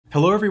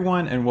Hello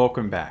everyone and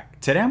welcome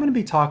back. Today I'm going to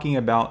be talking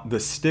about the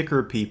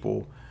sticker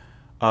people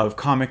of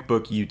comic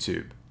book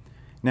YouTube.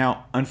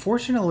 Now,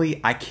 unfortunately,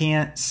 I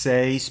can't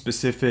say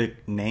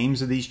specific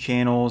names of these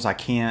channels. I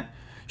can't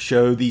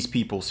show these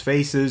people's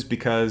faces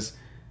because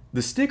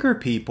the sticker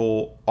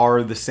people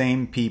are the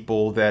same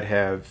people that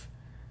have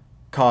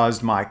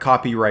caused my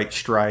copyright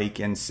strike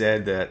and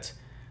said that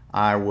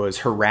I was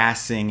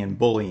harassing and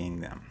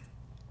bullying them.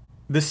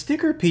 The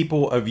sticker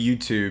people of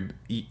YouTube,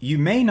 you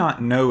may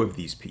not know of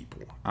these people.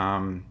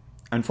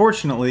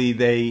 Unfortunately,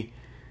 they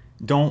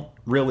don't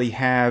really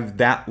have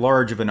that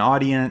large of an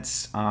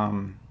audience.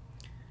 But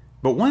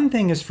one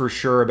thing is for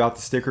sure about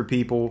the sticker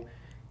people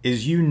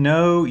is you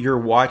know you're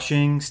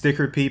watching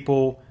sticker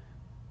people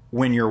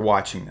when you're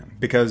watching them.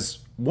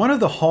 Because one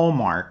of the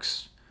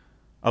hallmarks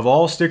of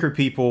all sticker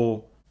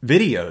people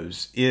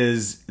videos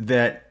is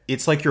that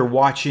it's like you're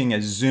watching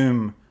a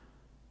Zoom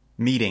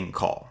meeting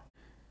call.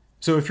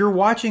 So if you're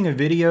watching a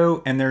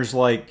video and there's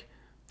like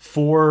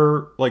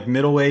four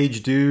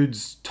middle-aged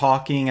dudes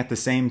talking at the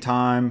same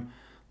time,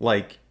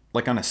 like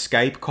on a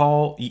Skype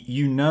call,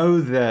 you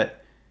know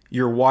that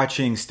you're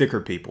watching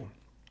sticker people.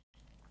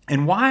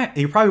 And why?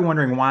 You're probably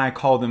wondering why I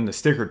call them the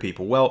sticker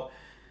people. Well,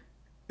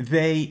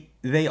 they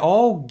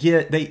all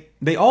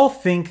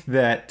think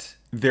that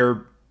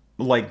they're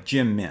like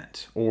Jim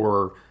Mint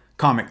or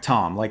Comic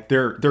Tom. Like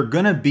they're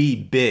gonna be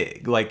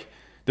big. Like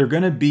they're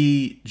gonna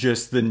be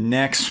just the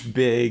next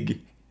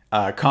big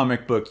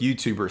comic book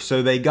YouTuber.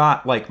 So they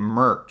got like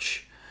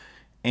merch,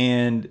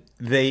 and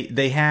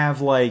they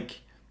have like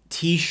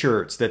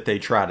t-shirts that they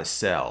try to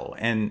sell,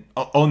 and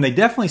they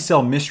definitely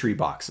sell mystery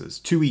boxes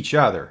to each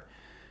other.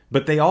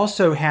 But they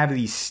also have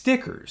these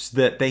stickers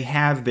that they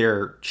have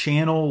their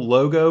channel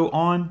logo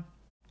on,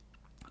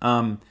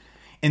 and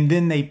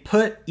then they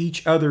put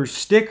each other's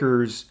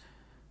stickers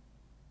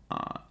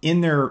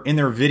in their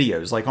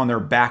videos, like on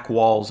their back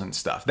walls and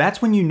stuff.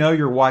 That's when you know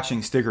you're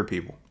watching sticker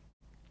people.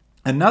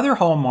 Another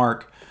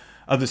hallmark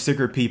of the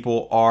sticker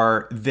people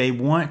are they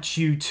want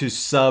you to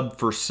sub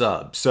for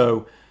sub.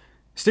 So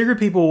sticker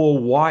people will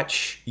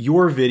watch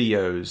your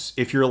videos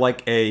if you're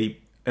like a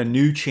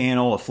new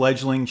channel, a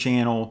fledgling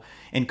channel,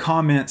 and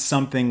comment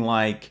something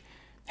like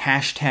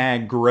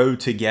hashtag grow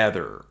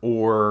together,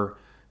 or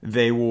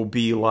they will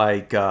be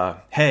like,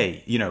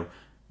 hey,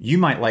 you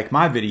might like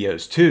my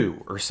videos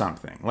too, or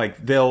something.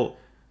 Like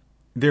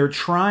they're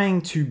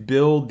trying to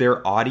build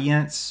their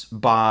audience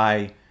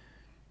by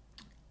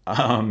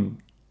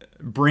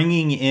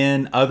bringing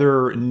in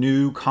other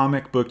new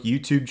comic book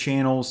YouTube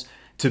channels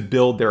to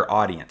build their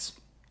audience.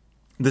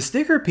 The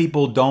sticker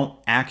people don't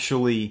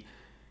actually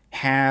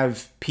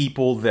have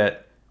people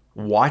that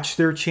watch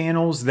their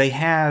channels. They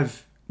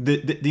have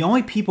the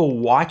only people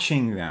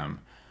watching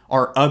them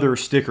are other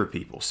sticker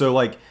people. So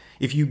like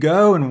if you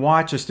go and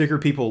watch a sticker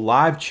people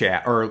live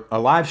chat or a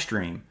live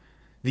stream,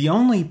 the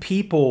only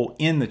people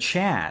in the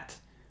chat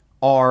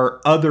are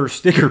other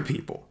sticker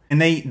people.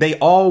 And they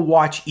all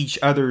watch each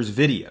other's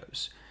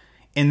videos.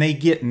 And they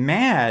get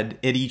mad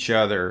at each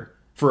other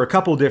for a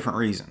couple different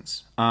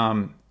reasons.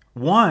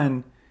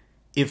 One,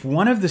 if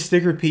one of the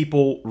sticker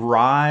people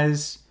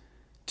rise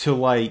to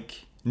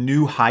like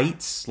new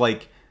heights,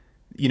 like,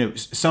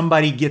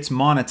 somebody gets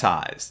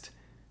monetized,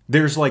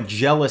 there's like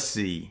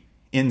jealousy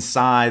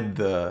inside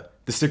the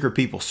sticker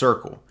people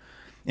circle.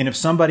 And if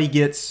somebody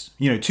gets,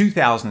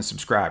 2,000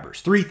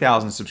 subscribers,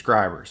 3,000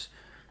 subscribers,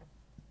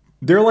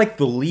 they're like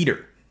the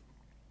leader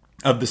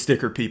of the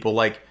sticker people.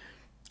 Like,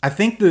 I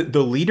think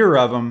the leader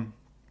of them,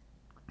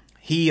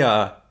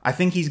 I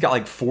think he's got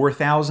like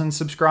 4,000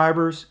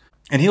 subscribers,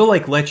 and he'll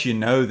like let you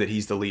know that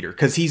he's the leader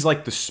because he's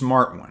like the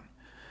smart one.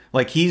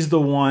 Like he's the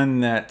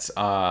one that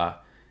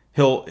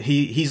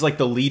he's like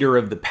the leader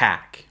of the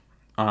pack.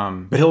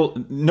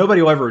 But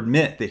nobody will ever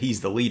admit that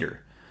he's the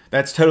leader.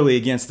 That's totally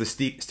against the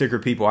sticker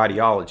people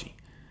ideology.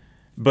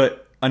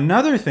 But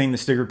another thing the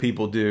sticker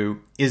people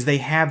do is they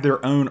have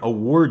their own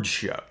award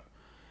show.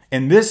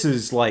 And this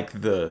is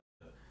like the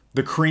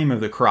cream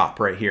of the crop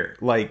right here.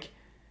 Like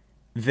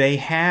they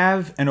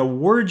have an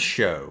award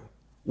show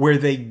where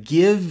they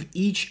give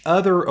each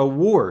other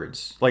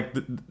awards. Like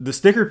the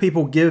sticker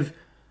people give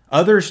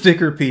other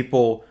sticker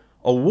people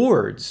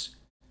awards,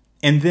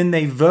 and then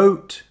they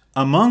vote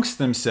amongst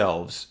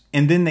themselves,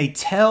 and then they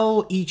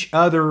tell each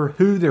other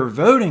who they're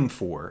voting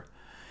for,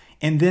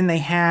 and then they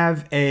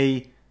have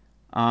a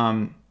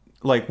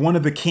like one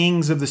of the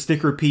kings of the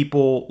sticker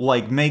people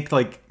like make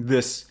like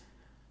this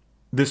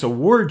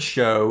award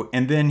show,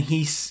 and then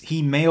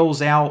he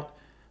mails out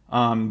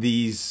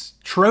these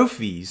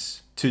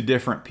trophies to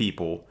different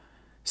people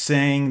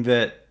saying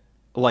that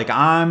like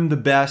I'm the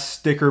best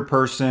sticker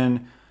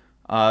person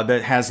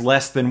that has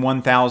less than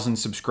 1,000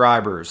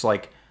 subscribers.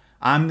 Like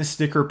I'm the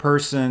sticker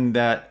person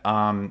that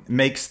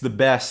makes the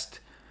best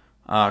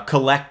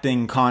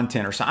collecting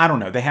content or something. I don't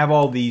know. They have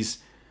all these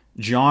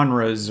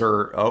genres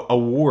or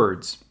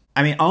awards.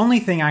 I mean, only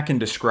thing I can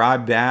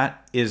describe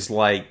that is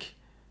like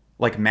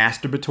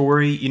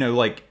masturbatory,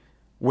 like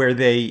where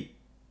they're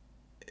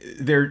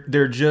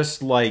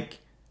just like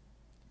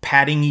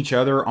patting each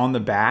other on the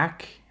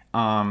back.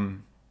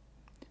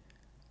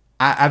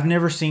 I've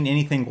never seen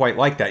anything quite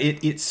like that.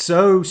 It's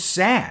so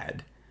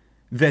sad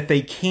that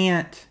they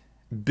can't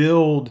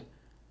build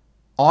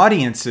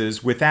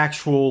audiences with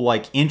actual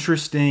like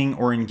interesting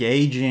or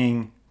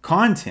engaging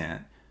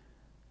content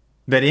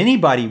that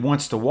anybody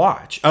wants to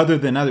watch other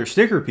than other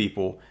sticker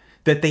people,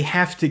 that they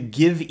have to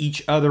give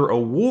each other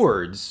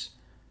awards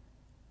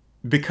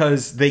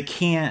because they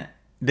can't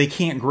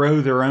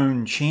grow their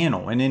own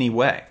channel in any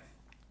way.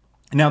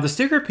 Now the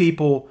sticker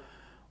people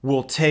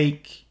will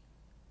take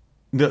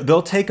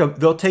they'll take a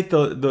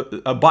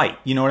bite,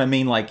 you know what I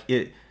mean? Like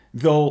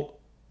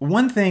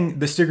one thing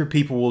the sticker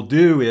people will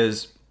do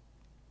is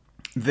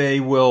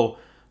they'll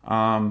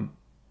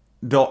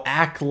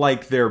act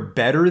like they're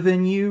better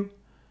than you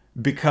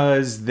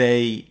because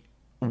they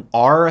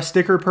are a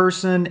sticker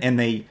person and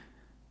they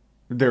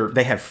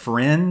have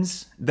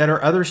friends that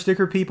are other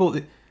sticker people.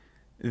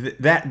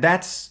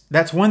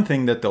 That's one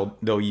thing that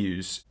they'll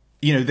use.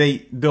 You know,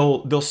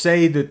 they'll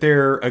say that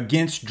they're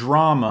against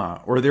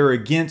drama or they're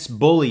against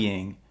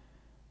bullying,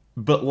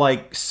 but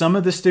like some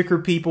of the sticker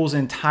people's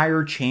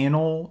entire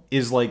channel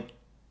is like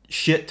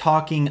shit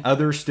talking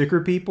other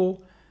sticker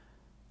people,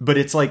 but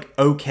it's like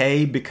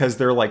okay because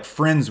they're like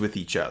friends with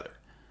each other.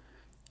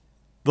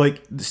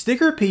 Like the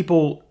sticker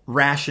people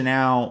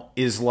rationale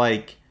is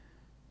like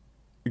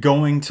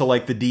going to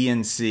like the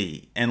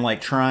DNC and like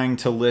trying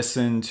to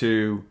listen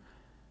to,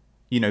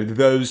 you know,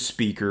 those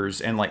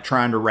speakers and like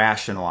trying to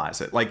rationalize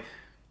it. Like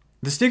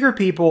the sticker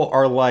people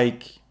are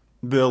like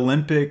the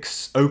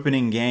Olympics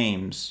opening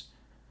games,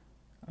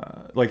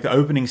 like the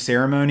opening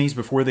ceremonies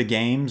before the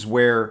games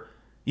where,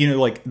 you know,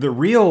 like the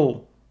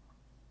real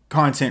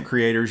content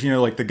creators, you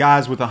know, like the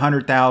guys with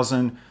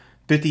 100,000,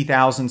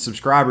 50,000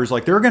 subscribers,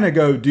 like they're going to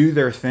go do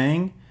their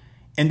thing.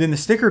 And then the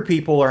sticker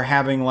people are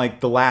having like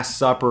the Last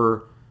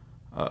Supper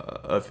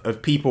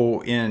of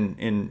people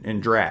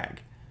in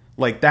drag.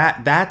 Like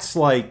that's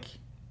like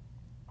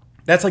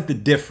the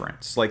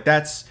difference. Like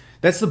that's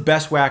the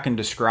best way I can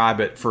describe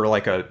it for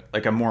like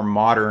a more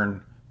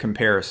modern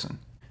comparison.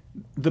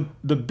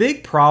 The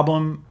big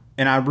problem,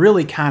 and I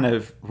really kind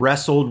of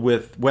wrestled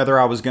with whether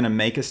I was going to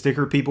make a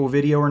sticker people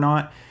video or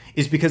not,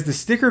 is because the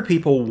sticker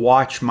people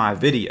watch my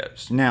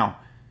videos. Now,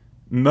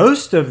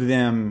 most of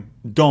them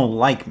don't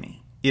like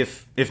me,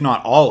 if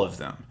not all of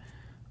them.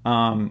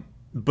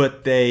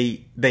 But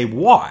they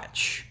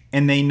watch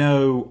and they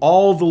know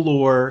all the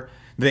lore.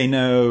 They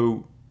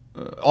know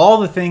all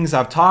the things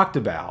I've talked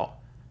about.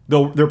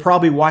 They're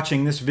probably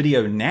watching this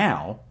video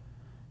now,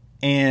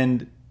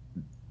 and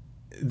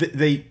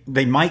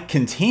they might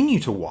continue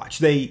to watch.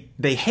 They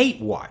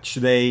hate watch.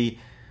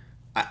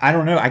 I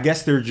don't know. I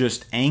guess they're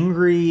just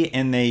angry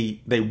and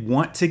they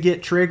want to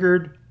get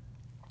triggered.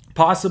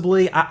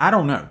 Possibly. I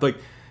don't know. Like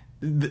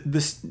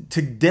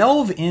to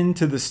delve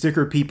into the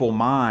sticker people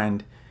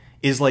mind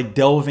is like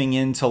delving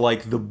into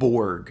like the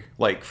Borg,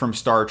 like from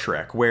Star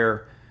Trek,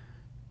 where,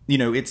 you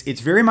know,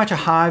 it's very much a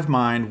hive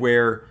mind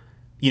where,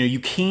 you know, you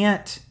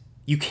can't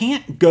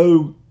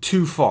go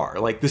too far.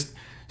 Like this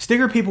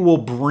sticker people will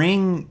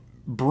bring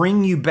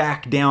you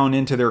back down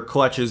into their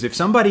clutches. If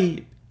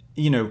somebody,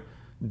 you know,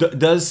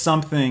 does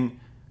something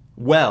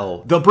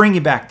well, they'll bring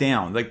you back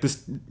down. Like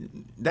this,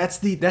 that's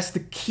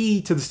the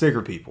key to the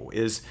sticker people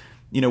is,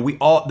 you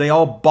know, they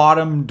all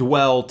bottom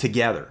dwell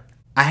together.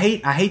 I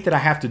hate that I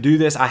have to do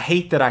this. I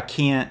hate that I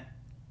can't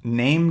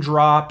name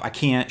drop. I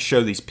can't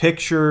show these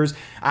pictures.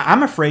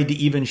 I'm afraid to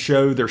even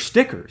show their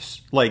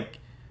stickers, like,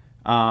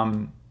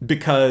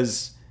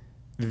 because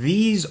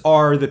these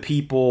are the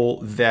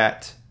people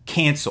that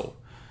cancel.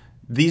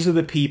 These are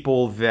the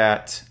people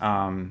that,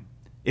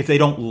 if they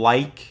don't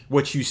like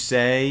what you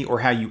say or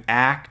how you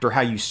act or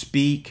how you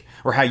speak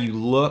or how you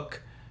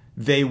look,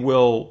 they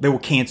will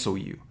cancel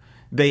you.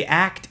 They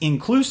act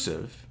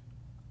inclusive,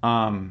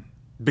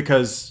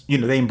 because, you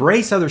know, they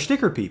embrace other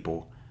sticker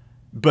people,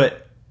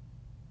 but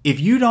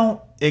if you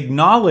don't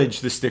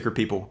acknowledge the sticker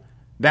people,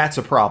 that's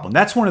a problem.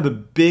 That's one of the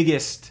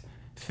biggest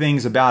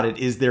things about it,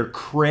 is they're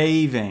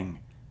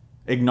craving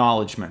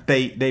acknowledgement.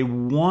 They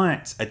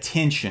want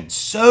attention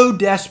so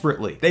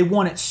desperately. They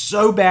want it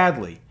so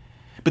badly,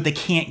 but they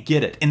can't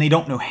get it and they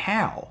don't know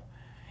how.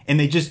 And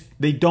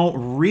they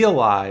don't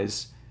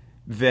realize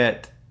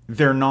that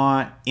they're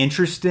not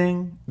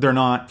interesting, they're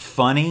not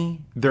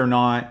funny, they're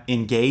not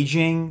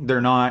engaging,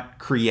 they're not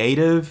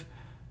creative.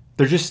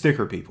 They're just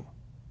sticker people.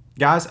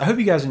 Guys, I hope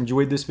you guys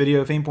enjoyed this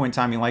video. If at any point in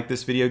time you like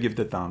this video, give it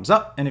a thumbs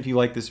up. And if you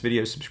like this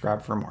video,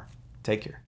 subscribe for more. Take care.